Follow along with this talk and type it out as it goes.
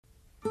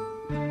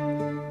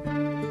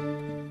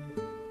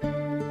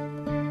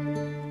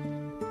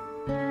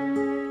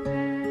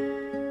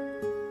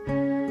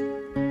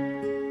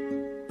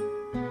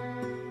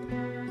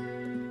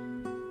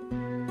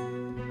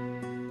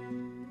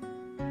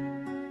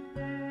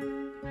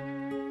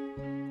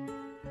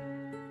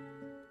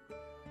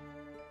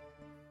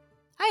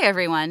Hi,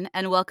 everyone,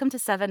 and welcome to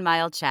 7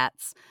 Mile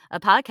Chats,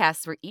 a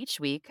podcast where each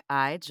week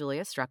I,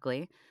 Julia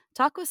Struckley,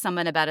 talk with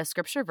someone about a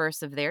scripture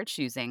verse of their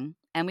choosing,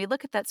 and we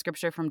look at that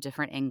scripture from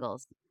different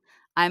angles.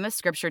 I'm a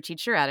scripture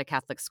teacher at a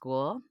Catholic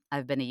school.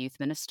 I've been a youth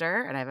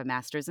minister, and I have a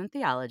master's in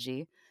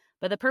theology.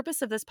 But the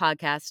purpose of this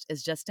podcast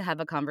is just to have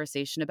a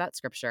conversation about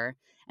scripture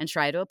and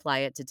try to apply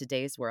it to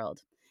today's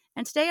world.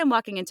 And today I'm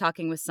walking and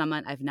talking with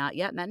someone I've not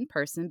yet met in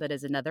person, but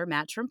is another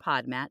match from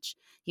Podmatch.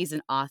 He's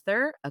an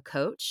author, a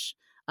coach,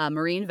 a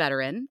Marine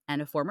veteran,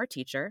 and a former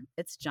teacher.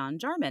 It's John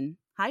Jarman.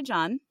 Hi,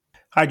 John.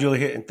 Hi,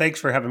 Julia, and thanks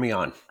for having me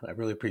on. I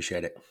really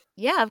appreciate it.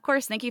 Yeah, of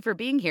course. Thank you for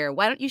being here.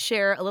 Why don't you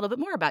share a little bit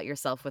more about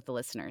yourself with the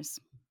listeners?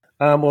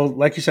 Well,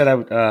 like you said,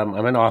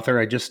 I'm an author.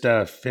 I just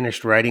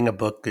finished writing a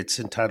book. It's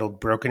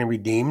entitled Broken and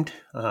Redeemed.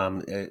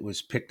 It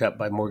was picked up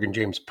by Morgan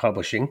James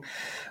Publishing.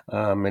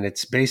 And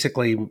it's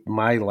basically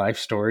my life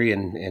story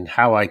and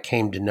how I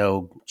came to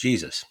know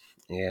Jesus.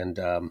 And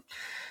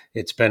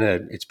it's been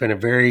a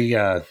very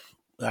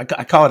I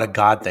call it a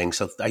God thing.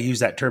 So I use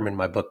that term in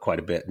my book quite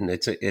a bit. And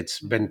it's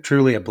been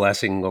truly a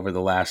blessing over the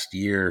last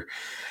year,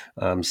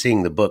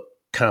 seeing the book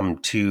come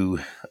to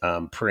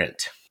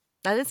print.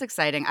 That is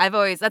exciting.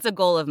 That's a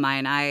goal of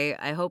mine.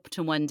 I hope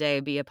to one day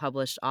be a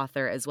published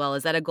author as well.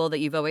 Is that a goal that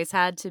you've always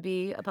had, to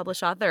be a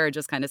published author, or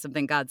just kind of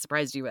something God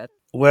surprised you with?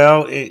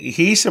 Well,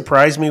 he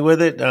surprised me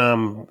with it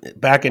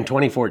back in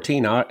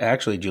 2014.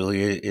 Actually,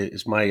 Julia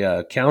is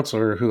my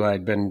counselor who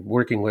I'd been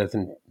working with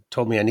and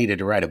told me I needed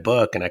to write a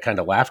book, and I kind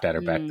of laughed at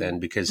her back then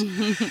because,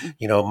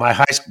 my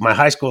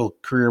high school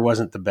career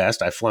wasn't the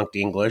best. I flunked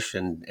English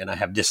and I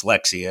have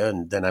dyslexia,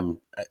 and then I'm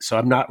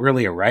not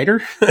really a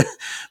writer,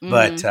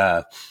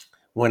 but.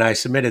 When I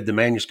submitted the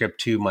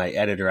manuscript to my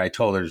editor, I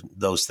told her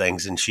those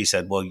things, and she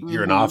said, "Well,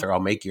 you're an author. I'll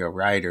make you a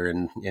writer,"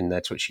 and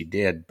that's what she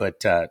did.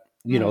 But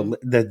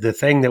the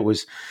thing that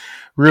was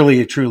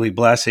really a truly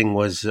blessing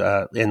was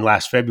in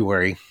last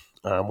February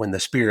when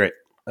the Spirit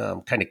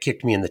kind of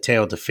kicked me in the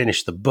tail to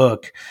finish the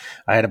book.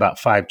 I had about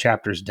 5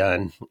 chapters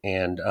done,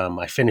 and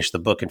I finished the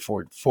book in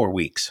four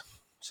weeks.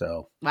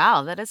 So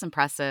wow, that is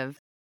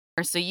impressive.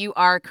 So you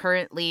are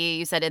currently,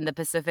 you said, in the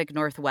Pacific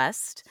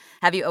Northwest.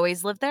 Have you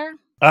always lived there?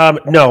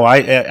 No,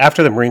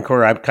 after the Marine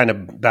Corps, I've kind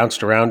of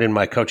bounced around in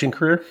my coaching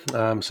career.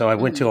 So I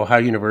went to Ohio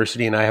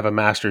University, and I have a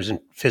master's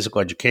in physical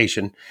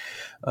education.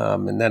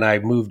 And then I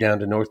moved down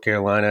to North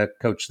Carolina,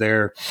 coached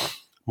there,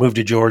 moved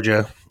to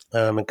Georgia,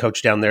 and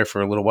coached down there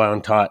for a little while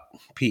and taught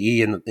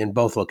PE in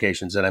both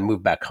locations. And I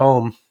moved back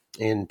home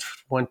in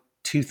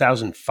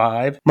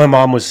 2005. My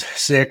mom was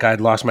sick. I'd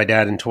lost my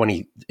dad in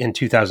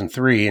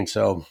 2003, and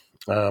so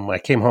I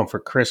came home for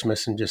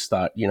Christmas and just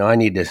thought, I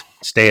need to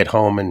stay at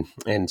home.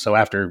 And so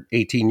after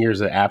 18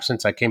 years of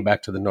absence, I came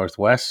back to the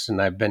Northwest,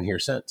 and I've been here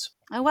since.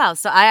 Oh, wow.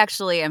 So I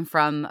actually am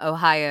from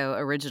Ohio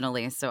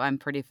originally, so I'm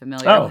pretty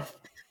familiar with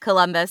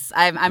Columbus.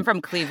 I'm from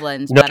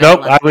Cleveland. No,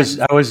 I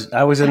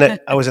was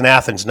in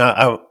Athens.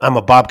 I'm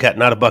a Bobcat,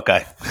 not a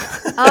Buckeye.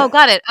 Oh,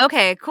 got it.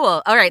 Okay,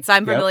 cool. All right. So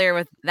I'm familiar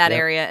with that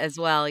area as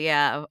well.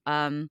 Yeah.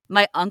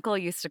 My uncle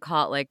used to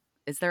call it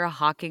is there a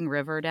Hocking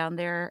River down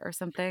there or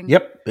something?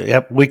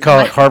 Yep. We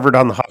call it Harvard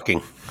on the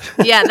Hocking.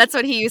 Yeah, that's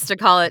what he used to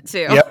call it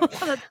too. Yep.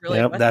 That's really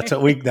funny.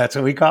 That's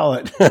what we call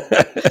it.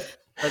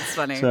 That's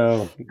funny.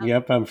 So,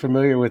 yep, I'm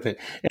familiar with it.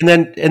 And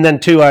then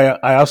too,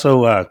 I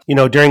also,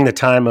 during the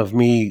time of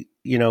me,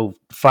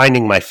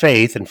 finding my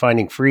faith and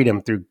finding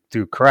freedom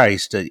through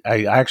Christ,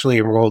 I actually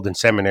enrolled in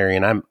seminary,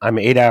 and I'm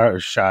 8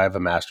 hours shy of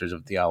a master's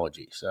of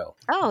theology. So,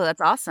 oh,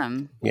 that's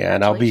awesome. Yeah,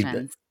 and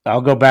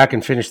I'll go back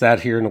and finish that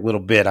here in a little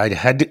bit. I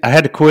had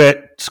to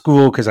quit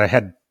school because I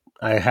had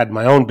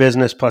my own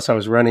business, plus I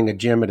was running a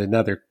gym at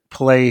another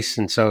place,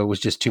 and so it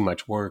was just too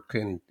much work,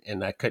 and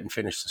I couldn't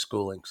finish the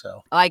schooling.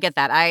 So I get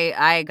that.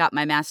 I got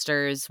my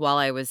master's while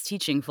I was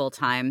teaching full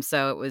time,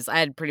 so I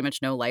had pretty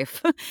much no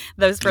life.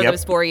 those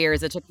 4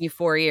 years, it took me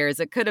 4 years.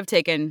 It could have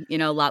taken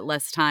a lot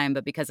less time,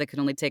 but because I could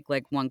only take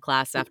one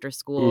class after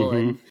school,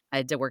 and I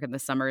had to work in the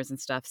summers and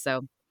stuff,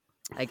 so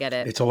I get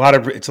it. It's a lot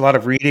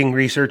of reading,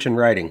 research, and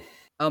writing.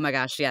 Oh my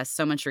gosh, yes,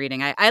 so much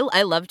reading.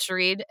 I love to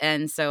read,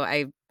 and so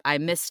I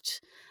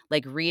missed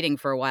reading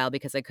for a while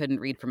because I couldn't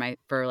read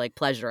for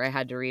pleasure. I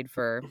had to read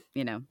for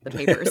the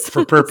papers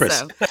for purpose.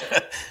 So,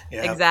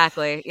 yeah.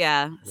 Exactly,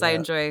 yeah. So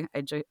yeah.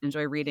 I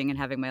enjoy reading and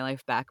having my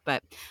life back.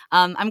 But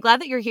I'm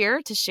glad that you're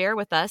here to share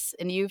with us,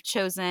 and you've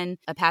chosen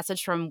a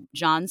passage from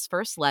John's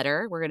first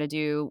letter. We're going to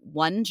do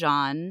 1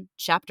 John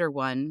chapter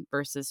 1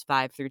 verses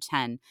 5 through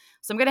 10.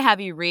 So I'm going to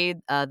have you read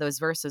those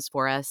verses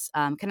for us.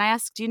 Can I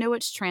ask, do you know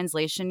which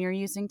translation you're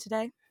using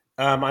today?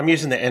 I'm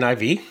using the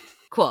NIV.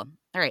 Cool.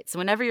 All right. So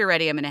whenever you're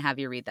ready, I'm going to have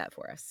you read that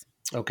for us.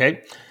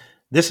 Okay.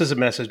 This is a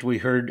message we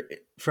heard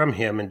from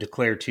him and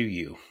declare to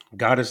you.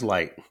 God is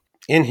light.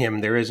 In him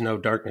there is no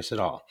darkness at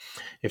all.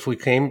 If we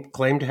claim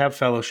to have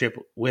fellowship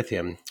with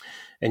him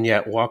and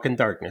yet walk in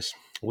darkness,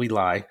 we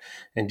lie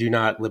and do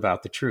not live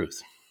out the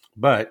truth.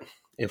 But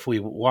if we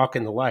walk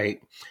in the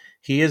light,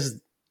 he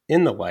is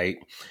in the light,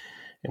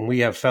 and we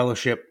have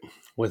fellowship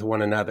with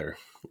one another.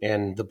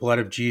 And the blood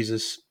of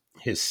Jesus,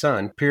 his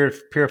Son,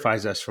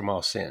 purifies us from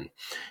all sin.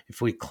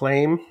 If we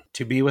claim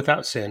to be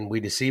without sin, we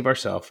deceive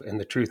ourselves, and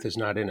the truth is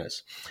not in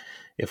us.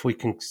 If we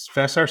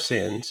confess our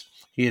sins,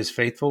 he is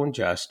faithful and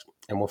just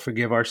and will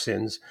forgive our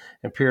sins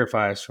and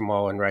purify us from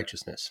all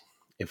unrighteousness.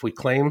 If we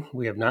claim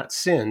we have not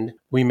sinned,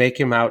 we make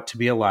him out to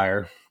be a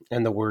liar,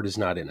 and the word is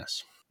not in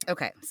us.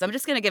 Okay, so I'm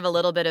just going to give a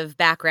little bit of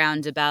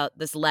background about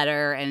this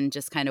letter and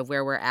just kind of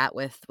where we're at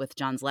with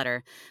John's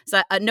letter.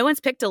 So no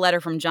one's picked a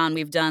letter from John.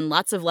 We've done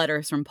lots of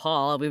letters from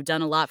Paul. We've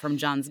done a lot from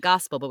John's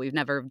gospel, but we've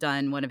never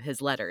done one of his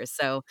letters.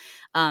 So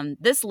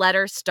this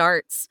letter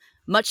starts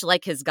much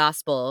like his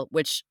gospel,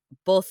 which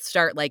both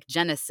start like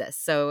Genesis.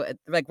 So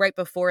like right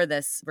before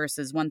this,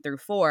 verses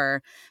 1-4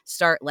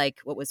 start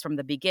like what was from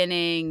the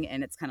beginning,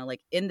 and it's kind of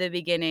like in the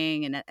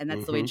beginning, and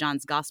that's the way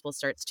John's gospel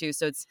starts too.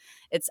 So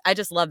it's I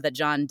just love that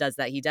John does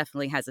that. He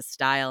definitely has a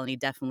style, and he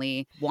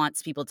definitely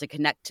wants people to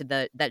connect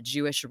to that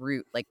Jewish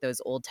root, like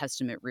those Old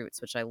Testament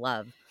roots, which I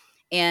love.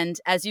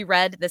 And as you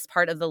read, this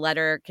part of the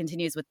letter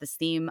continues with this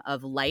theme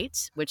of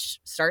light, which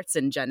starts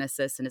in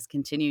Genesis and is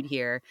continued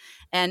here.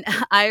 And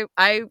I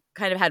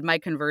kind of had my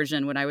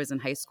conversion when I was in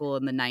high school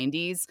in the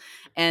 90s.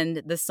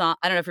 And the song,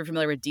 I don't know if you're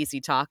familiar with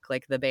DC Talk,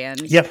 like the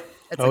band. Yep.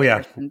 It's oh,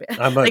 yeah.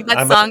 I'm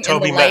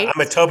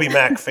a Toby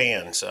Mac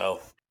fan, so...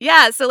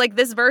 Yeah, so like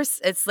this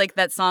verse, it's like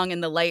that song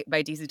In the Light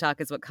by DC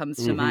Talk is what comes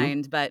to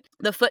mind. But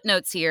the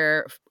footnotes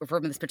here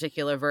from this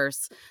particular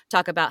verse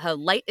talk about how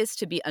light is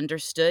to be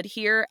understood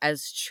here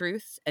as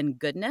truth and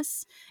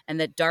goodness, and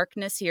that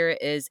darkness here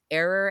is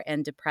error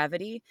and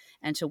depravity,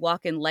 and to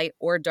walk in light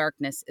or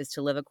darkness is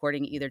to live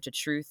according either to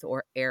truth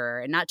or error,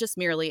 and not just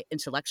merely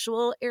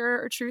intellectual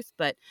error or truth,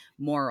 but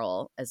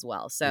moral as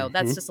well. So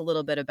that's just a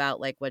little bit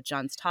about like what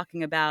John's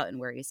talking about and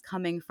where he's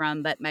coming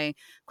from. But my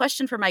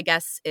question for my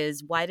guests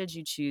is, why did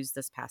you choose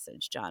this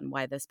passage, John?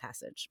 Why this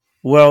passage?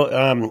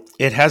 Well,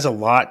 it has a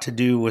lot to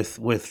do with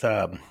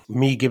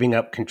me giving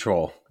up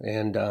control,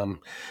 and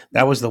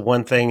that was the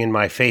one thing in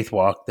my faith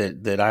walk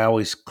that I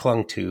always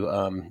clung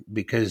to,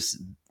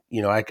 because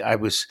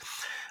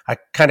I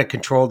kind of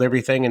controlled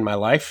everything in my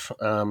life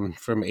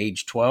from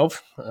age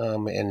 12,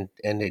 and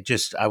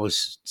I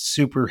was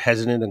super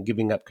hesitant on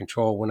giving up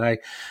control. When I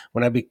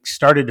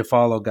started to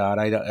follow God,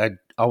 I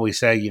always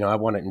say, I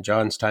want it in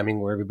John's timing,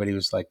 where everybody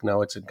was like,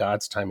 no, it's in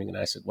God's timing. And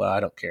I said, well,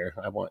 I don't care.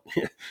 I want,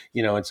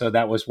 and so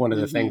that was one of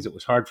the things that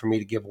was hard for me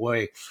to give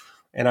away.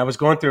 And I was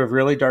going through a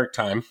really dark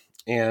time.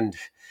 And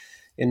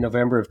in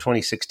November of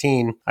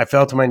 2016, I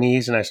fell to my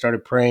knees and I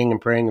started praying and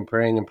praying and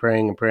praying and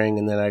praying and praying.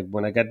 And then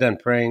when I got done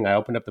praying, I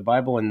opened up the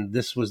Bible, and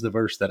this was the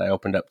verse that I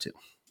opened up to.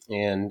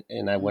 And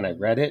when I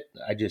read it,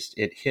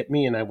 it hit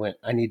me, and I went,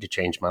 I need to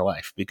change my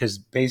life, because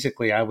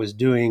basically I was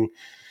doing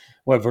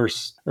what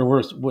verse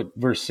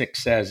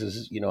 6 says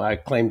is, I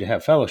claim to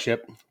have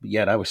fellowship, but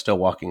yet I was still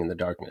walking in the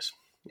darkness.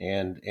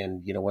 And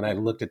when I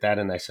looked at that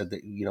and I said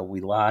that, we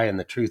lie, and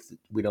the truth,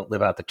 we don't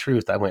live out the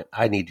truth, I went,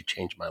 I need to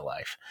change my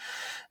life.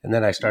 And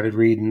then I started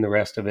reading the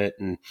rest of it,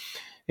 and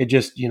it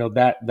just,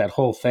 that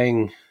whole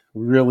thing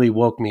really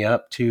woke me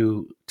up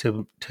to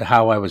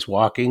how I was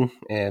walking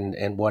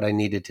and what I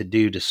needed to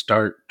do to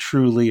start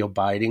truly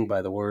abiding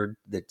by the word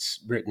that's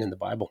written in the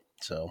Bible.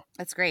 So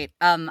that's great.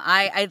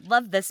 I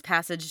love this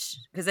passage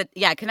because it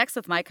connects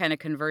with my kind of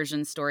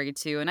conversion story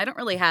too. And I don't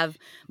really have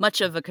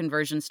much of a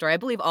conversion story. I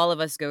believe all of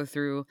us go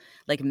through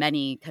like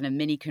many kind of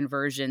mini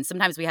conversions.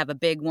 Sometimes we have a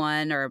big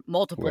one or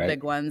multiple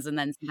big ones, and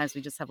then sometimes we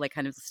just have like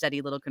kind of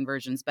steady little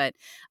conversions. But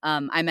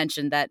I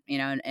mentioned that,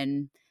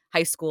 in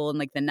high school in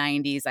like the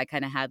 90s, I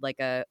kind of had like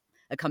a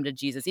come to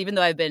Jesus. Even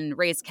though I've been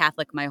raised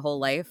Catholic my whole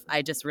life,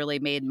 I just really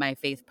made my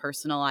faith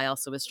personal. I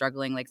also was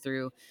struggling like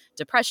through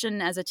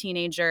depression as a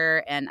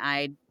teenager, and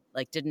I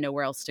like didn't know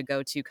where else to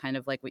go to, kind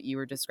of like what you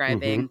were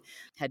describing,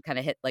 had kind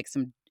of hit like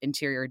some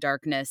interior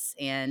darkness.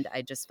 And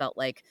I just felt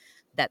like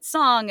that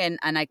song, and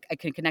I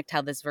can connect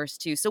how this verse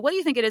too. So what do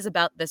you think it is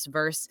about this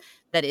verse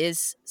that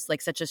is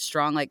like such a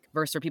strong like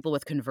verse for people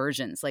with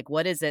conversions? Like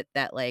what is it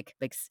that like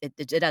it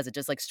does, it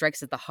just like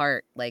strikes at the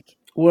heart? Like,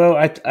 well,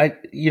 I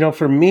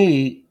for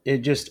me, it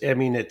just,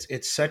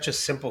 it's such a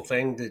simple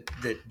thing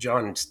that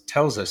John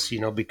tells us,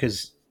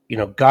 because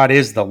God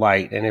is the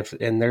light,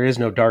 and there is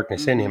no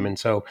darkness in him. And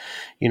so,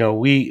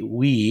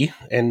 we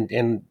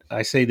and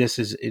I say this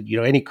is,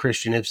 any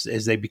Christian,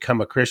 as they become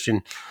a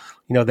Christian,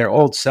 their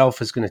old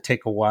self is going to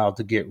take a while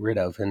to get rid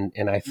of.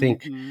 And I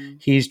think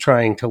he's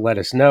trying to let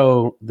us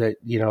know that,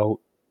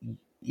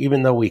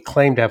 even though we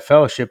claim to have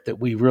fellowship, that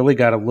we really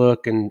got to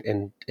look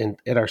and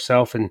at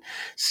ourselves and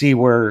see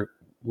where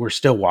we're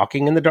still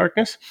walking in the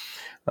darkness.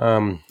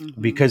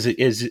 Because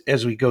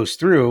as we goes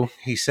through,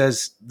 he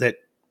says that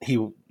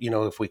he,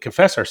 if we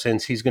confess our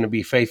sins, he's going to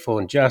be faithful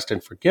and just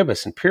and forgive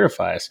us and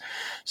purify us.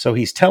 So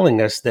he's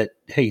telling us that,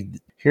 hey,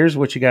 here's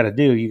what you got to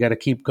do. You got to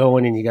keep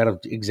going, and you got to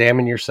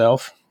examine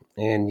yourself,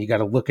 and you got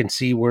to look and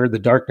see where the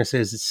darkness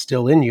is. It's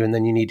still in you. And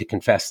then you need to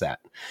confess that.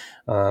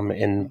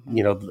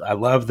 I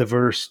love the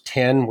verse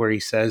 10 where he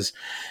says,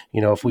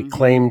 if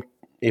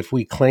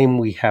we claim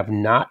we have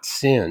not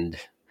sinned,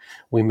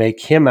 we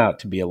make him out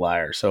to be a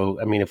liar. So,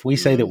 I mean, if we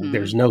say that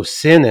there's Mm-hmm. no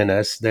sin in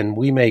us, then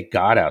we make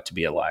God out to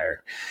be a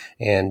liar.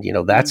 And,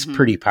 that's Mm-hmm.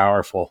 pretty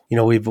powerful.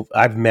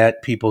 I've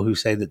met people who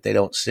say that they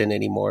don't sin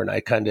anymore. And I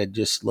kind of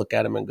just look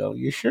at them and go,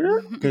 you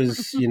sure?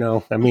 Because,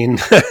 I mean,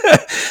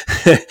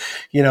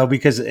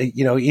 because,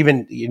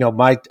 even,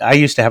 I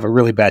used to have a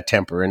really bad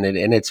temper, and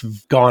it's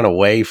gone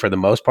away for the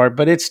most part,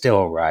 but it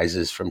still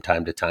arises from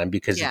time to time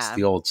because it's Yeah.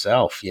 the old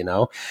self,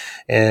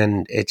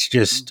 and it's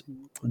just,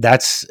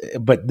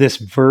 Mm-hmm. but this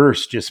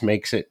verse just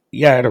makes it,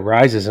 it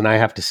arises. And I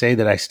have to say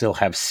that I still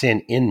have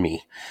sin in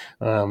me.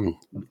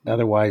 Mm-hmm.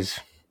 Otherwise,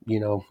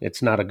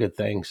 it's not a good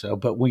thing. So,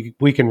 but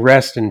we can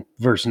rest in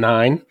verse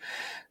 9,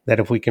 that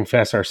if we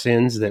confess our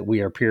sins, that we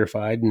are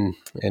purified,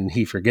 and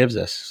he forgives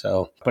us.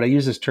 So, but I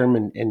use this term,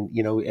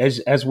 and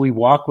as we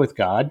walk with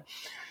God,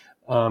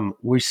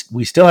 we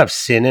still have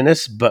sin in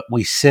us, but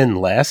we sin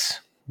less,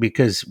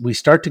 because we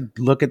start to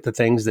look at the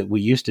things that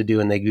we used to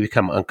do, and they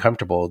become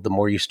uncomfortable the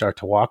more you start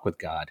to walk with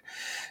God.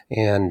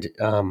 And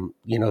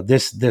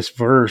this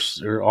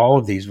verse, or all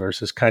of these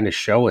verses, kind of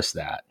show us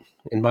that,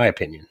 in my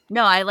opinion.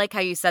 No, I like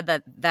how you said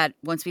that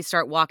once we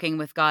start walking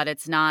with God,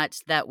 it's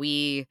not that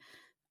we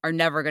are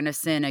never going to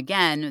sin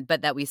again,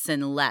 but that we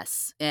sin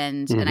less.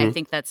 And I Mm-hmm.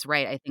 think that's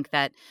right. I think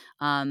that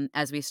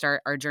as we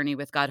start our journey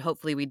with God,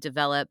 hopefully we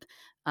develop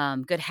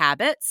good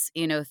habits,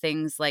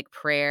 things like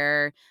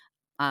prayer,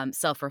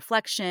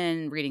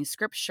 self-reflection, reading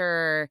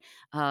scripture,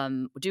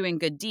 doing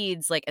good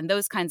deeds, and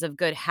those kinds of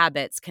good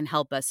habits can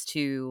help us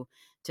to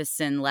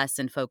sin less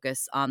and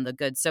focus on the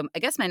good. So I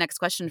guess my next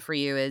question for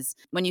you is,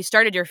 when you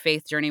started your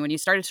faith journey, when you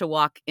started to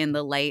walk in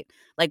the light,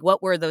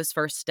 what were those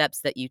first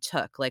steps that you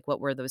took? What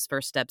were those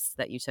first steps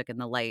that you took in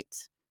the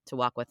light to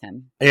walk with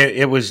him?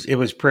 It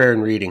was prayer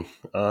and reading.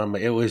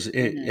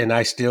 Mm-hmm. And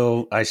I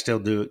still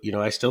do.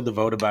 I still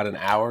devote about an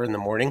hour in the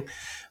morning.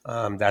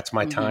 That's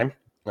my Mm-hmm. time.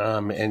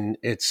 And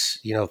it's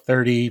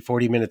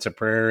 30-40 minutes of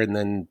prayer, and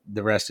then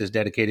the rest is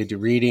dedicated to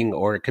reading,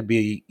 or it could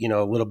be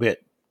a little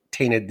bit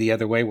tainted the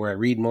other way, where I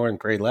read more and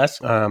pray less.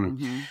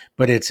 Mm-hmm.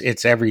 But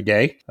it's every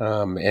day.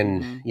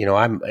 And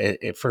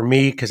Mm-hmm. for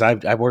me, because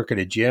I work at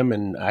a gym,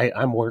 and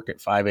I'm work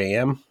at 5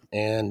 a.m.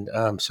 And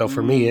so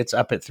for me, Mm. it's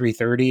up at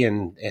 3:30,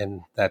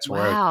 and that's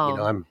where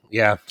Wow. I'm.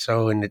 Yeah.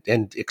 So and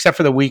except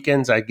for the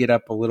weekends, I get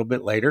up a little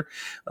bit later.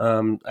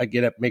 I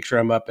get up, make sure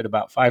I'm up at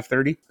about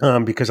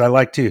 5:30, because I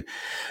like to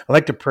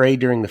pray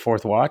during the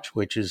fourth watch,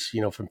 which is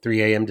from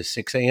 3 a.m. to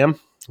 6 a.m.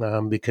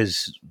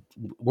 Because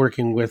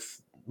working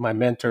with my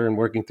mentor and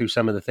working through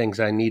some of the things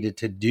I needed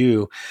to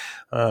do,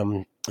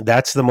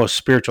 that's the most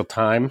spiritual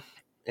time,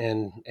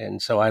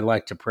 and so I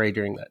like to pray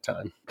during that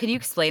time. Can you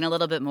explain a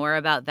little bit more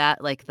about that?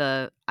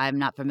 I'm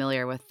not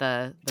familiar with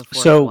the fourth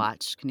So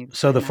watch. Can you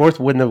so the explain that? fourth,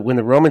 when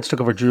the Romans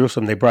took over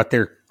Jerusalem, they brought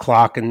their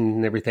clock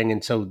and everything,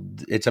 and so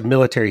it's a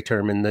military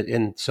term.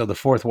 And so the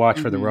fourth watch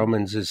for the Mhm.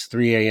 Romans is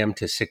 3 a.m.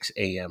 to 6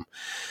 a.m.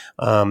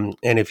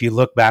 And if you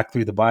look back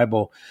through the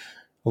Bible,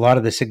 a lot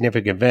of the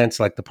significant events,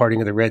 like the parting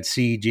of the Red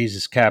Sea,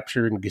 Jesus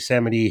captured in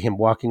Gethsemane, him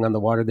walking on the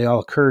water, they all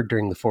occurred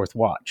during the fourth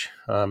watch.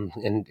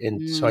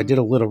 And so I Mm. did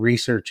a little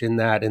research in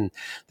that, and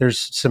there's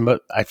some,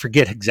 I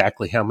forget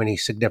exactly how many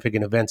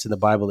significant events in the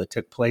Bible that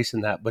took place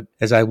in that. But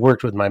as I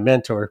worked with my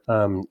mentor,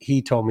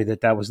 he told me that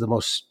that was the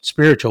most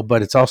spiritual,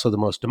 but it's also the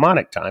most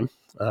demonic time.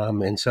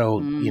 And so,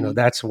 Mm.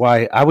 that's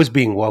why I was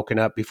being woken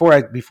up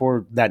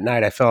before that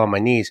night I fell on my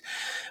knees.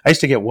 I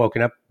used to get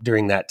woken up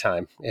during that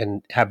time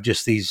and have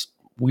just these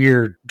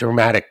weird,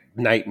 dramatic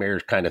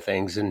nightmares kind of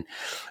things. And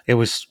it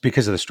was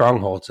because of the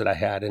strongholds that I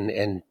had,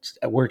 and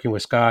working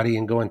with Scotty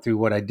and going through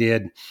what I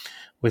did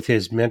with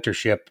his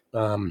mentorship.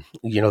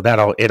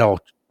 It all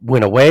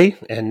went away.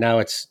 And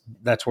now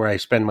that's where I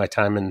spend my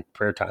time in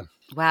prayer time.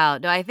 Wow.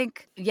 No, I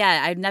think,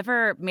 yeah, I've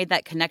never made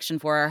that connection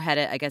for, or had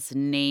it, I guess,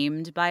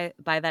 named by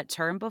that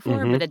term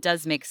before, but Mm-hmm. it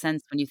does make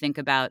sense when you think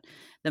about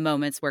the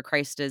moments where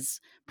Christ is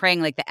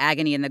praying, like the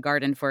agony in the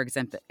garden, for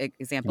example. Like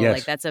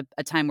Yes, that's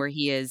a time where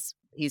he's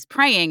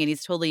praying and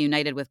he's totally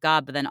united with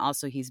God, but then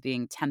also he's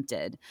being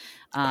tempted.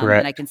 And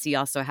I correct. can see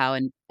also how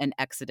in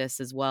Exodus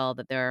as well,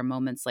 that there are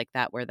moments like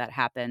that where that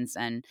happens.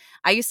 And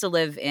I used to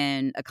live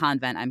in a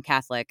convent. I'm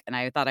Catholic, and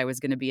I thought I was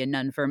going to be a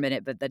nun for a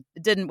minute, but that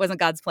wasn't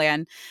God's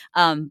plan.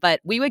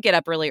 But we would get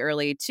up really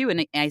early too.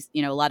 And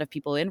a lot of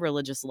people in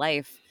religious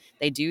life,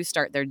 they do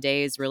start their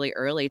days really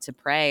early to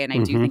pray. And I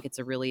do Mm-hmm. think it's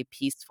a really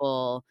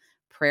peaceful,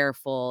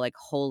 prayerful,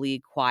 holy,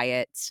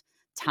 quiet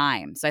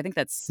time. So I think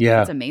that's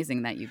Yeah.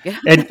 amazing that you get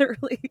up And that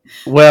early.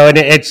 Well, and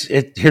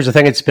here's the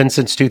thing. It's been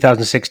since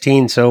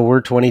 2016, so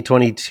we're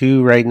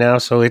 2022 right now.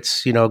 So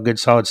it's a good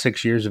solid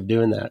 6 years of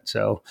doing that.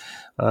 So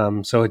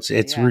it's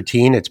Yeah.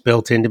 routine. It's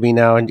built into me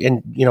now,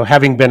 and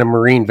having been a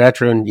Marine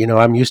veteran,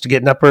 I'm used to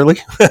getting up early.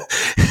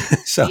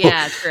 So,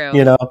 Yeah,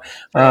 you true. know,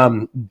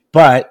 True.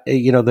 but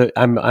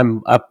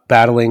I'm up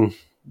battling,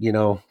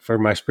 for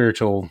my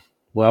spiritual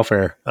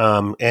welfare.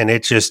 And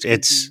it's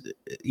Mhm.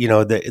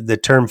 the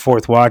term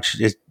fourth watch,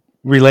 it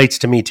relates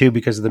to me too,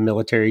 because of the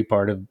military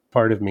part of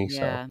part of me. So,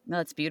 Yeah, no,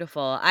 that's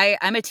beautiful.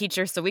 I'm a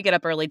teacher, so we get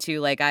up early too.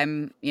 Like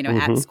I'm,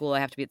 at hmm school. I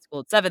have to be at school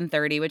at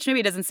 7:30, which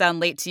maybe doesn't sound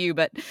late to you,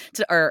 but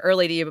or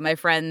early to you. But my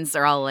friends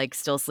are all like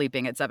still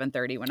sleeping at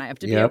 7:30 when I have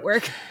to be at Yep.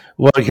 work.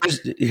 Well,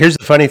 here's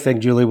the funny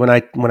thing, Julie. When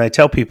I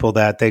tell people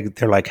that,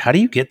 they're like, "How do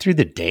you get through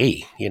the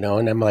day?" And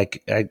I'm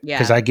like, because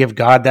Yeah. I give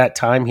God that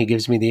time. He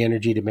gives me the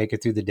energy to make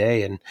it through the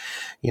day, and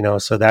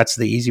so that's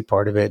the easy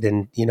part of it.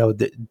 And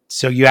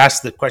so you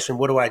asked the question,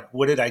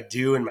 what did I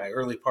do in my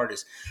early part?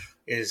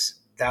 Is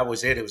that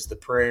was it? It was the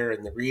prayer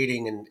and the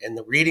reading, and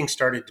the reading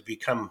started to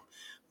become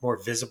more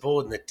visible,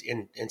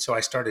 and so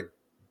I started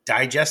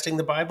digesting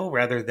the Bible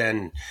rather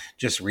than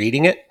just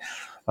reading it,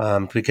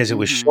 because it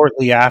was Hmm.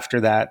 shortly after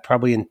that,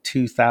 probably in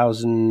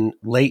 2000,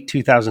 late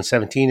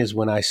 2017, is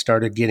when I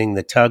started getting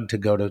the tug to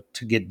go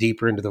to get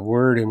deeper into the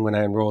Word, and when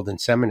I enrolled in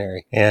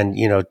seminary, and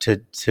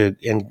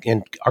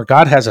and our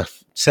God has a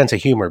sense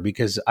of humor,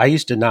 because I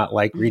used to not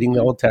like reading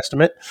the Old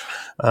Testament.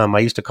 I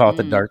used to call it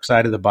the Mm. dark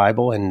side of the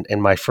Bible,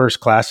 and my first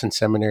class in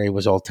seminary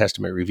was Old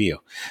Testament review.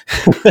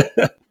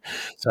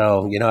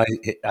 So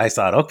I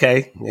thought,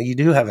 okay, you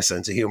do have a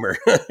sense of humor.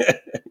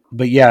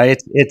 But yeah,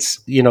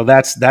 it's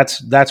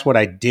that's what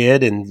I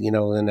did,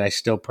 and I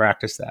still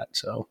practice that.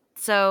 So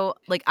So,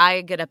 like,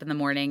 I get up in the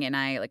morning and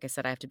like I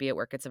said, I have to be at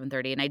work at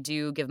 7:30, and I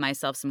do give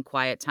myself some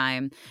quiet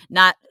time,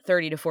 not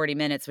 30 to 40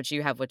 minutes, which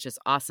you have, which is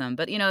awesome,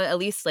 but, at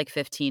least like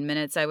 15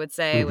 minutes, I would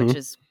say, which hmm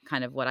is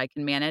kind of what I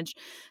can manage.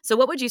 So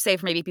what would you say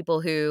for maybe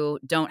people who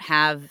don't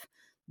have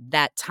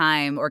that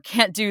time or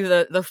can't do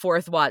the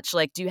fourth watch?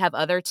 Like, do you have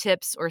other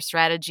tips or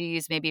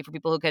strategies maybe for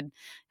people who could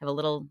have a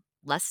little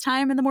less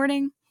time in the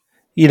morning?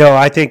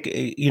 I think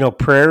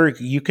prayer.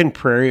 You can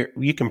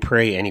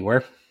pray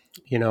anywhere.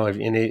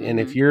 And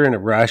if Mhm. you're in a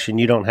rush and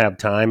you don't have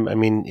time, I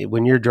mean,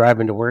 when you're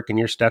driving to work and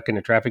you're stuck in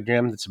a traffic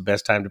jam, that's the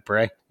best time to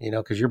pray.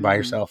 Because you're by Mhm.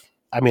 yourself.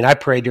 I mean, I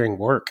pray during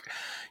work.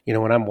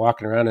 When I'm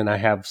walking around and I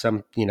have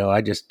some,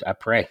 I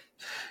pray.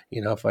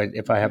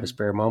 If I have a Mhm.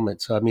 spare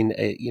moment. So I mean,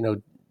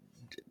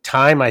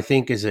 time, I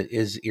think,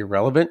 is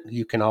irrelevant.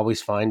 You can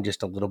always find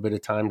just a little bit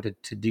of time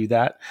to do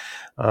that,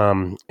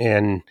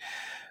 and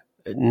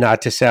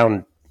not to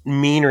sound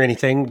mean or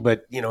anything,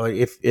 but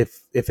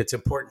if it's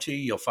important to you,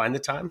 you'll find the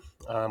time.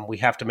 We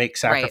have to make Right.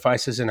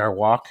 sacrifices in our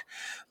walk.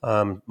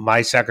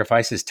 My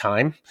sacrifice is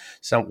time.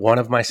 One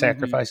of my Mhm.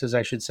 sacrifices,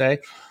 I should say.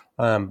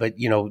 But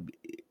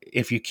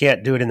if you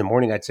can't do it in the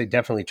morning, I'd say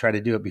definitely try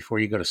to do it before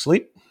you go to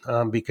sleep,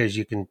 because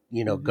you can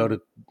go Mhm.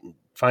 to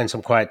find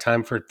some quiet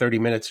time for 30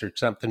 minutes or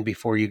something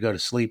before you go to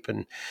sleep,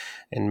 and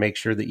make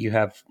sure that you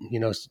have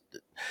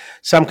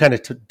some kind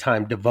of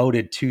time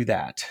devoted to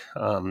that.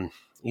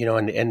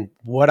 And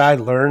what I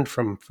learned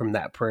from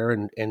that prayer,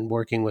 and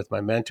working with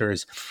my mentor,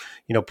 is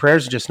prayer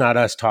is just not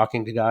us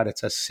talking to God.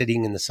 It's us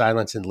sitting in the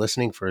silence and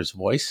listening for his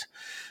voice.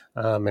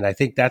 And I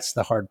think that's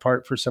the hard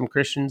part for some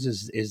Christians,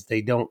 is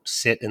they don't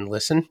sit and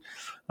listen,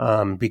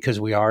 because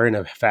we are in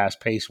a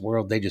fast paced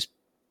world. They just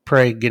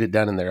pray, get it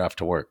done, and they're off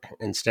to work,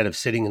 instead of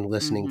sitting and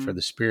listening for Mhm.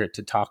 the Spirit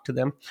to talk to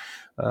them.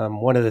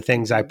 One of the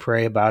things I Mhm.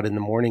 pray about in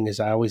the morning is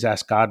I always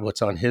ask God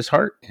what's on his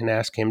heart, and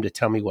ask him to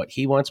tell me what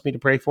he wants me to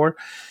pray for.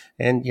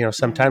 And Mhm.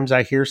 sometimes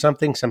I hear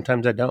something,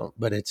 sometimes I don't,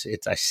 but it's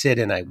I sit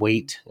and I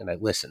wait and I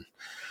listen.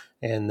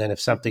 And then if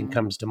something Mhm.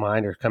 comes to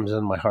mind or comes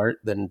in my heart,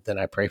 then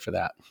I pray for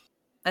that.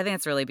 I think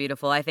it's really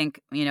beautiful. I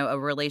think, a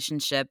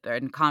relationship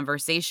and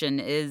conversation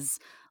is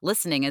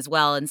listening as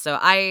well. And so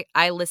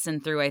I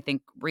listen through, I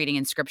think, reading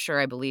in scripture.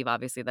 I believe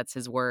obviously that's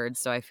his word.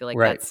 So I feel like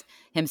Right. that's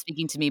him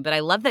speaking to me. But I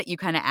love that you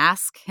kind of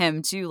ask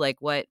him too, like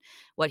what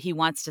he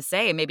wants to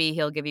say. Maybe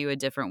he'll give you a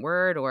different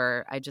word,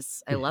 or I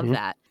love hmm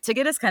that. To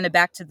get us kind of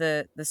back to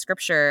the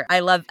scripture,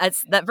 I love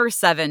that verse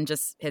 7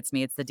 just hits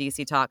me. It's the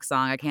DC Talk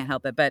song. I can't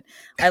help it. But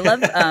I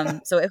love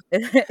so if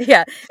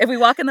yeah, if we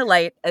walk in the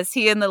light as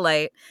he in the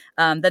light,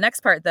 the next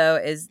part, though,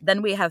 is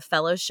then we have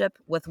fellowship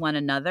with one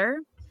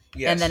another.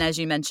 And then, Yes. as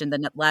you mentioned,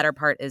 the latter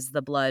part is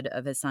the blood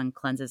of his son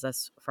cleanses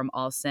us from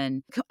all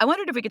sin. I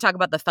wondered if we could talk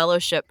about the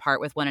fellowship part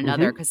with one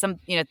another, hmm because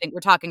think we're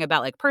talking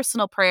about like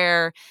personal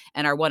prayer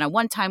and our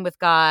one-on-one time with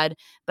God.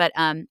 But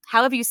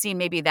how have you seen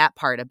maybe that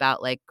part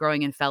about like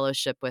growing in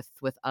fellowship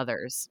with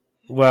others?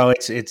 Well,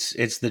 it's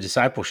the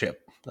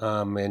discipleship,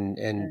 and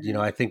Mhm.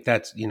 I think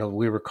that's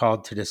we were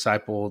called to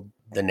disciple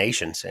the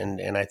nations,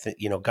 and I think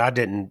God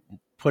didn't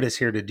put us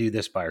here to do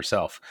this by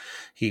ourselves.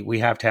 We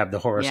have to have the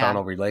Yeah.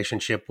 horizontal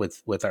relationship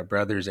with our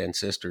brothers and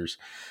sisters.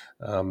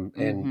 And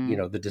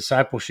Hmm. the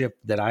discipleship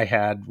that I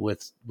had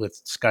with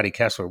Scotty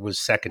Kessler was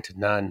second to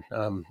none.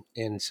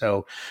 And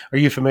so, are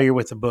you familiar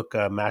with the book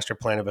Master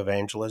Plan of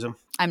Evangelism?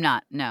 I'm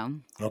not. No.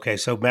 Okay,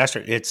 so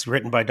it's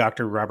written by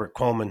Dr. Robert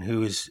Coleman,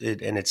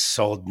 and it's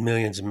sold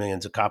millions and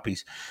millions of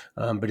copies.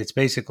 But it's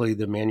basically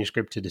the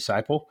manuscript to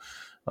disciple.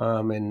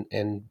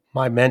 And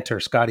my mentor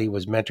Scotty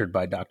was mentored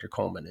by Dr.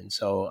 Coleman, and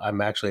so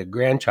I'm actually a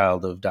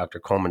grandchild of Dr.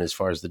 Coleman as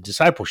far as the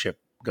discipleship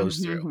goes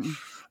through. Mm-hmm.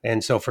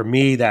 And so for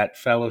me, that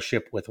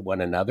fellowship with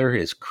one another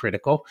is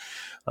critical,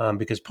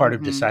 because part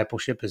of Mm-hmm.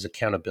 discipleship is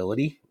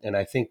accountability. And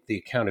I think the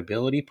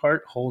accountability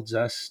part holds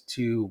us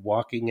to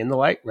walking in the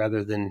light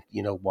rather than,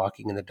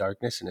 walking in the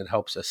darkness. And it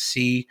helps us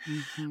see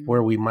Mm-hmm.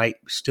 where we might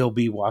still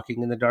be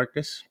walking in the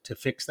darkness to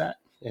fix that.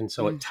 And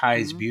so it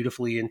ties Mm-hmm.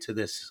 beautifully into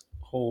this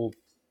whole,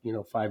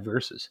 5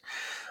 verses.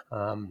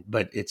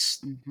 But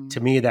it's, Mm-hmm. to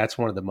me, that's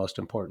one of the most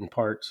important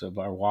parts of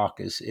our walk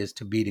is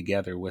to be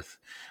together with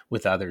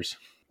others.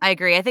 I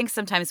agree. I think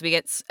sometimes we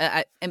get,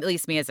 at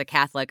least me as a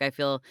Catholic, I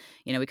feel,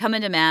 we come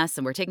into Mass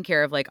and we're taking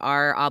care of like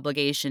our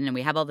obligation and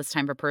we have all this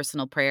time for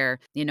personal prayer.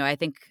 I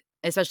think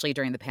especially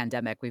during the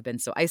pandemic, we've been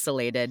so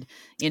isolated.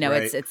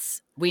 Right.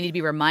 We need to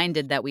be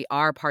reminded that we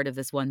are part of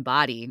this one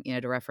body,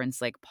 to reference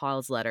like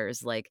Paul's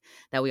letters, like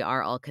that we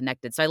are all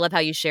connected. So I love how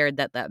you shared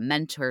that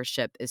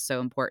mentorship is so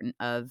important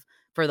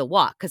for the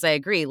walk. Cause I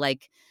agree,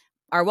 like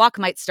our walk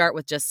might start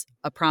with just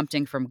a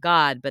prompting from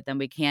God, but then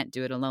we can't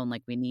do it alone.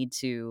 Like we need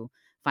to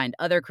find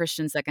other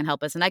Christians that can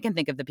help us. And I can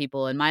think of the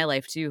people in my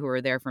life too who were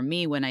there for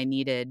me when I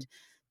needed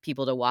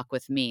people to walk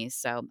with me.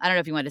 So I don't know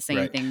if you want to say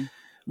Right. anything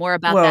more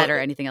about that Well, or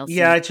anything else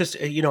yeah, you. it's just,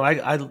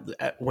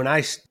 when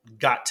I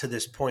got to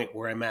this point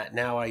where I'm at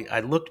now,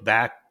 I looked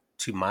back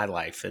to my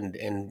life and,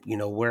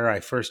 where I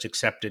first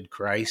accepted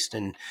Christ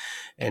and,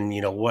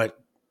 what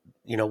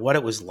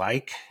it was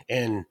like.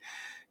 And,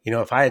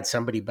 if I had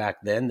somebody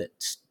back then that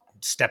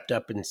stepped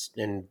up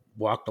and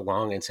walked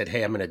along and said,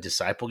 "Hey, I'm going to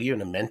disciple you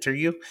and mentor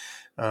you,"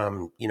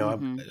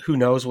 Mm-hmm. who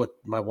knows what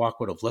my walk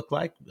would have looked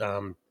like.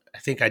 I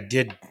think I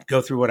did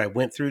go through what I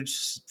went through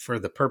just for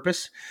the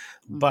purpose,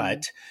 Mm-hmm.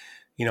 but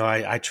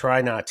I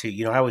try not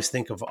to. I always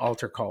think of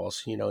altar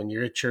calls. And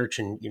you're at church,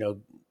 and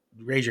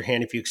raise your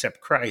hand if you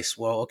accept Christ.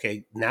 Well,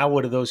 okay, now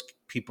what do those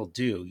people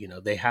do?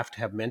 They have to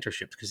have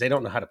mentorship because they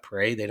don't know how to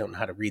pray, they don't know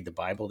how to read the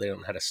Bible, they don't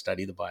know how to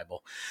study the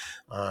Bible,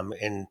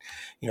 and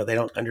they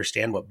don't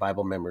understand what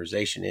Bible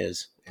memorization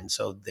is, and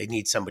so they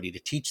need somebody to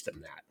teach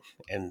them that.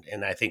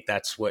 And I think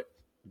that's what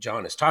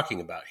John is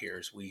talking about here: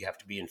 is we have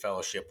to be in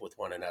fellowship with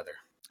one another.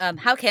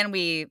 How can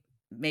we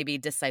maybe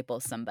disciple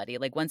somebody?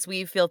 Like once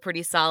we feel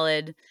pretty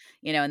solid,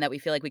 and that we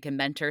feel like we can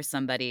mentor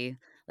somebody,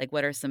 like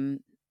what are some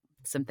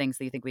things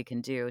that you think we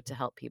can do to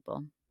help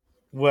people?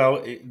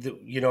 Well,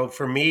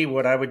 for me,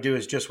 what I would do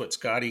is just what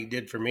Scotty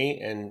did for me,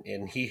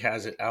 and he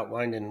has it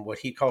outlined in what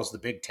he calls the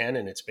Big Ten,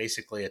 and it's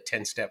basically a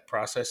 10-step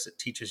process that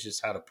teaches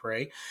us how to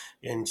pray.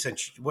 And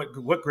since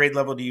what grade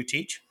level do you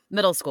teach?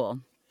 Middle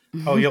school.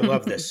 Oh, you'll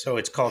love this. So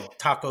it's called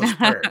Tacos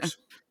Prayers.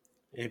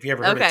 Have you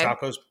ever heard of Okay.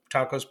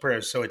 tacos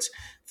prayers? So it's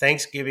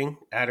thanksgiving,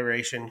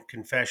 adoration,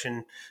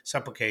 confession,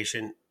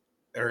 supplication,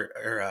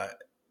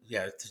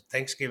 it's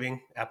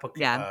Thanksgiving,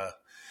 Yeah.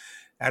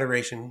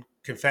 adoration,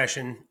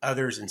 confession,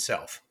 others, and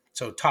self.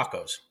 So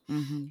tacos.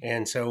 Mm-hmm.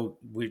 And so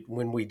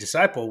when we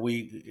disciple,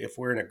 if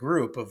we're in a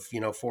group of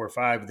 4 or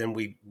 5, then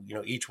we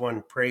each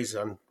one prays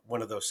on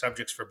one of those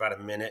subjects for about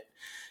a minute,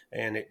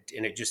 and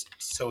it just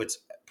so it's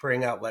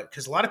praying out loud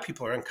because a lot of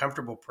people are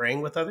uncomfortable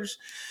praying with others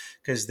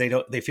because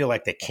they feel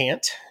like they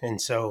can't,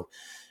 and so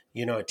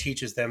it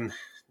teaches them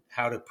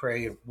how to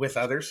pray with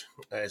others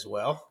as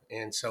well.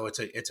 And so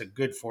it's a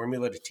good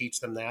formula to teach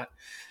them that.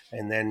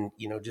 And then,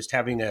 just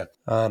having a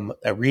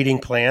reading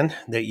plan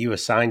that you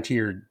assign to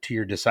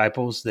your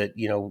disciples that,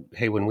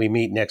 hey, when we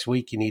meet next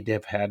week, you need to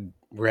have had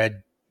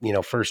read,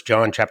 1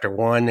 John chapter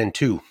 1 and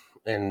 2.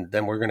 And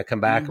then we're going to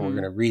come back and we're Mm-hmm.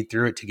 going to read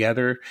through it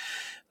together,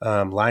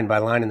 line by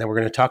line, and then we're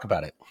going to talk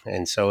about it.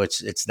 And so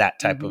it's that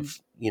type Mm-hmm.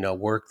 of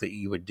work that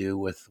you would do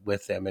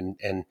with them.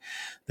 And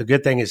the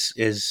good thing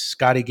is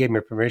Scotty gave me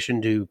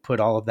permission to put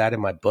all of that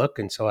in my book,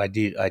 and so I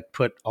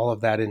put all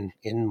of that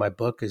in my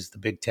book as the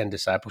Big Ten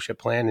discipleship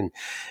plan.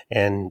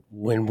 And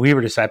when we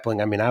were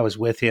discipling, I mean, I was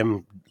with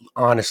him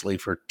honestly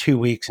for 2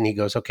 weeks, and he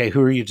goes, "Okay,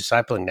 who are you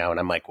discipling now?" And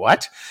I'm like,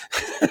 "What?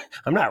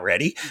 I'm not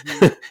ready."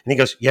 Mm-hmm. And he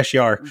goes, "Yes,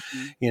 you are."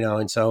 Mm-hmm.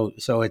 And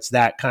so it's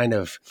that kind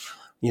of,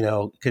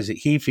 because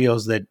he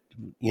feels that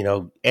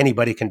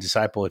anybody can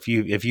disciple. If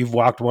you've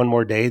walked one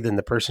more day than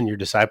the person you're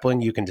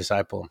discipling, you can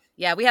disciple them.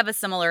 Yeah, we have a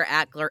similar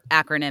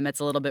acronym. It's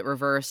a little bit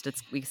reversed.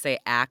 We say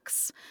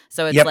ACTS.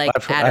 So it's Yep, like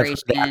I've heard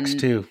Acts adoration,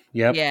 too.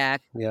 Yep, yeah,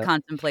 yep,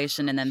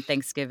 contemplation, and then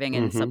thanksgiving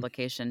and mm-hmm,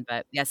 supplication.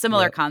 But yeah,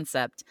 similar yep,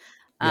 concept.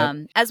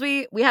 yep. As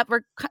we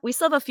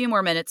still have a few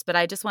more minutes, but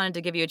I just wanted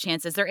to give you a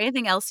chance. Is there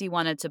anything else you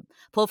wanted to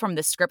pull from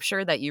the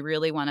scripture that you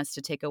really want us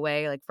to take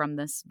away, like from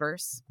this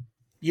verse?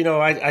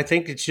 I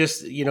think it's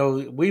just,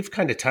 we've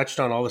kind of touched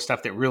on all the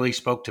stuff that really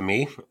spoke to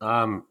me,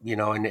 and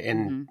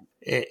Mm-hmm.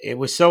 it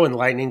was so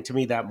enlightening to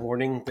me that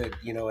morning that,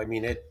 I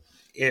mean,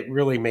 it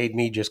really made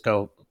me just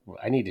go,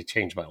 I need to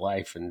change my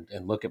life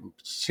and look at Yeah.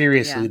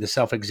 seriously the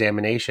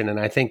self-examination. And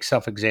I think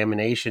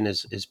self-examination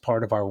is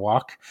part of our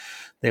walk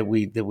that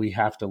we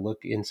have to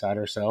look inside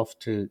ourselves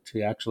to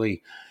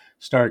actually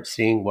start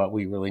seeing what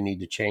we really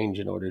need to change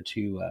in order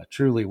to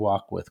truly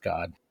walk with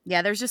God.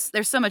 Yeah, there's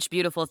so much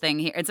beautiful thing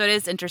here. And so it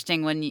is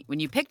interesting when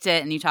you picked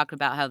it and you talked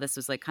about how this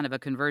was like kind of a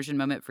conversion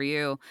moment for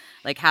you,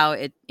 like how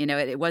it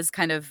was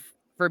kind of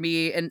for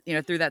me, and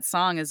through that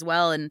song as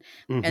well. And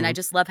I Hmm.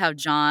 just love how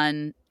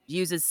John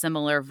uses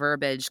similar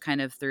verbiage kind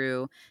of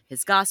through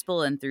his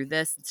gospel and through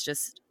this. It's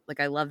just like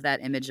I love that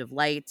image of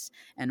light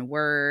and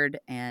word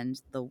and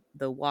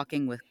the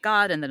walking with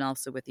God and then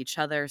also with each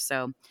other.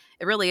 So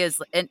it really is,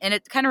 and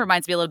it kind of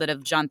reminds me a little bit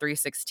of John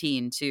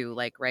 3:16 too,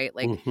 like, right,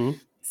 like, Hmm.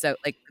 so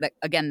like that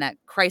again, that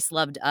Christ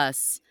loved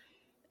us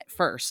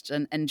first,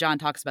 and John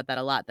talks about that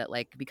a lot, that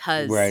like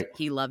because Right.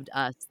 he loved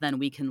us, then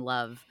we can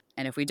love,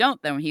 and if we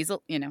don't, then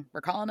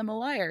we're calling him a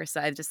liar. So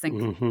I just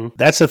think,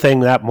 That's the thing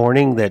that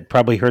morning that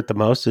probably hurt the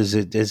most is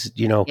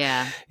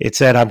yeah, it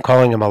said, I'm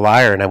calling him a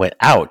liar. And I went,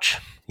 ouch.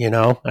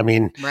 I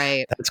mean,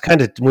 right. that's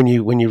kind of when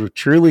you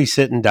truly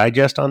sit and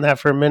digest on that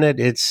for a minute,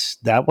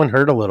 that one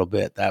hurt a little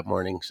bit that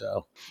morning.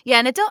 So, Yeah,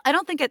 and I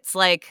don't think it's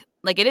like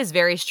it is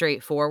very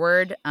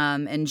straightforward.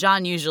 And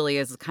John usually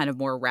is kind of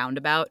more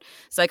roundabout.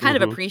 So I kind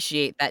of hmm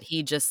appreciate that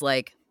he just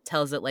like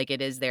tells it like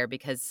it is there,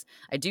 because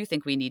I do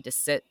think we need to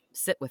sit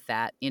with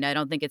that. I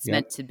don't think it's yep.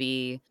 meant to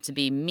be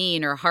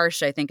mean or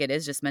harsh. I think it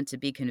is just meant to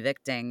be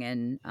convicting,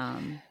 and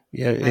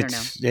Yeah, I don't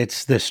know.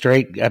 it's the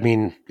straight. I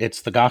mean,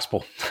 it's the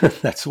gospel.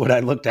 That's what I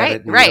looked at Right,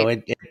 it, and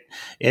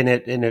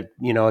right.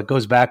 it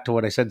goes back to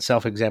what I said,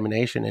 self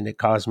examination, and it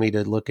caused me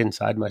to look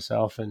inside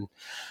myself, and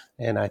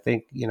I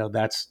think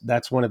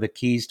that's one of the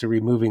keys to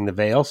removing the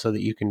veil, so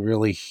that you can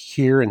really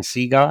hear and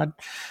see God.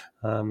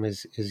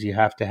 Is you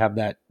have to have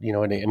that,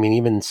 and I mean,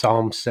 even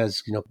Psalm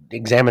says,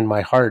 examine my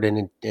heart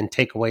and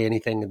take away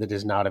anything that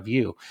is not of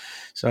you.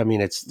 So, I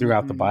mean, it's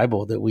throughout the Hmm.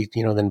 Bible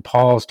that then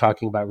Paul's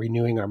talking about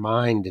renewing our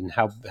mind and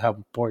how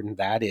important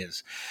that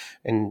is.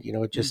 And,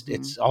 Hmm.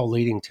 it's all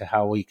leading to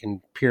how we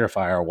can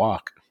purify our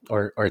walk,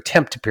 or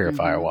attempt to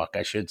purify our Hmm. walk,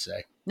 I should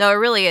say. No, it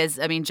really is.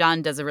 I mean,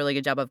 John does a really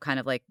good job of kind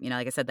of like,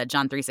 like I said, that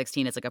John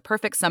 3:16 is like a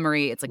perfect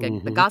summary. It's like the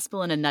Hmm.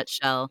 gospel in a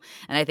nutshell.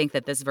 And I think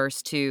that this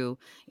verse too,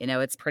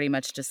 it's pretty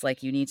much just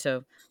like you need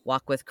to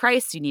walk with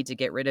Christ, you need to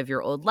get rid of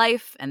your old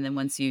life, and then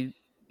once you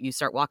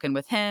start walking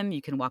with him,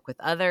 you can walk with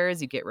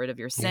others, you get rid of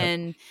your Yep.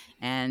 sin,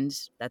 and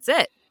that's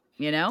it,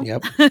 you know?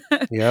 Yep.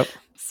 Yep.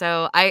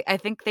 So I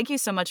think thank you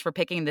so much for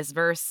picking this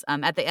verse.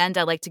 At the end,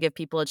 I like to give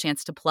people a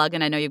chance to plug,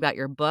 and I know you've got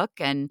your book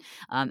and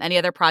any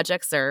other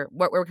projects, or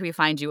where can we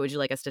find you? What would you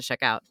like us to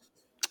check out?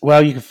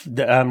 Well,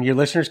 your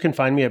listeners can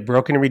find me at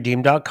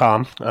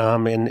brokenandredeemed.com.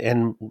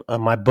 And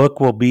my book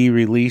will be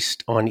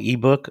released on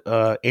ebook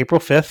April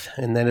 5th,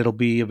 and then it'll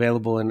be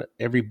available in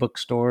every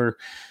bookstore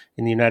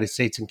in the United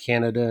States and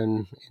Canada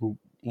and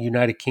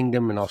United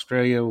Kingdom and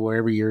Australia,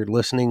 wherever you're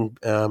listening,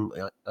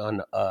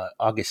 on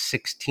August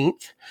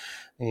 16th.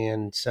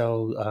 And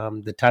so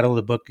the title of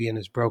the book again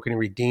is Broken and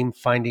Redeemed: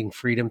 Finding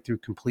Freedom Through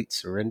Complete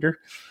Surrender.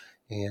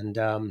 And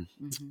Mhm.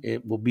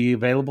 it will be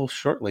available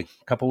shortly,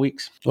 a couple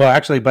weeks. Well,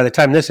 actually, by the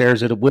time this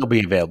airs, it will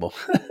be available.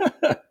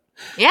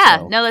 Yeah,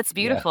 So, no, that's yeah.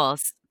 beautiful.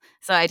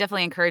 So I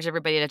definitely encourage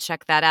everybody to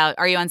check that out.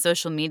 Are you on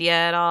social media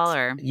at all,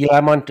 or? Yeah, I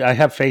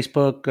have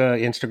Facebook,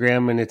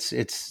 Instagram, and if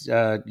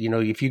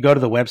you go to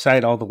the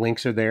website, all the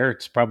links are there.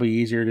 It's probably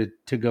easier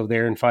to go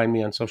there and find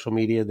me on social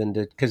media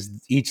because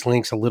each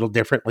link's a little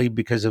differently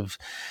because of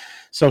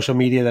social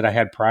media that I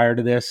had prior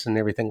to this and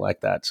everything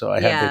like that. So I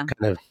had to Yeah,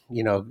 kind of,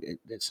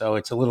 so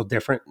it's a little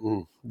different.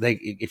 And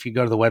if you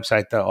go to the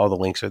website, all the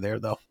links are there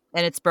though.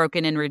 and it's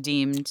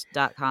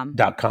brokenandredeemed.com.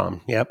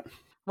 .com. Yep.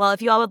 Well,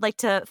 if you all would like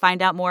to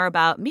find out more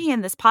about me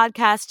and this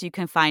podcast, you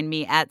can find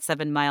me at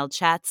 7 Mile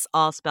Chats,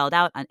 all spelled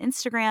out, on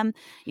Instagram.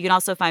 You can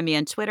also find me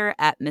on Twitter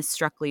at Miss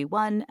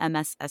Struckley1,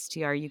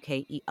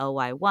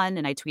 MSSTRUKELY1,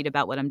 and I tweet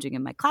about what I'm doing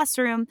in my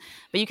classroom.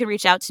 But you can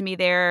reach out to me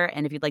there,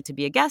 and if you'd like to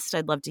be a guest,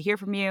 I'd love to hear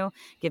from you.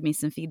 Give me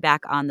some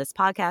feedback on this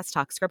podcast,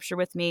 talk scripture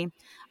with me.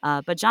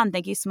 But John,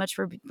 thank you so much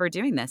for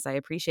doing this. I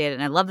appreciate it,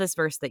 and I love this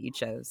verse that you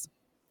chose.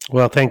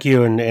 Well, thank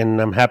you. And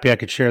I'm happy I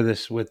could share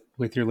this with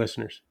your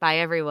listeners. Bye,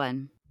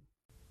 everyone.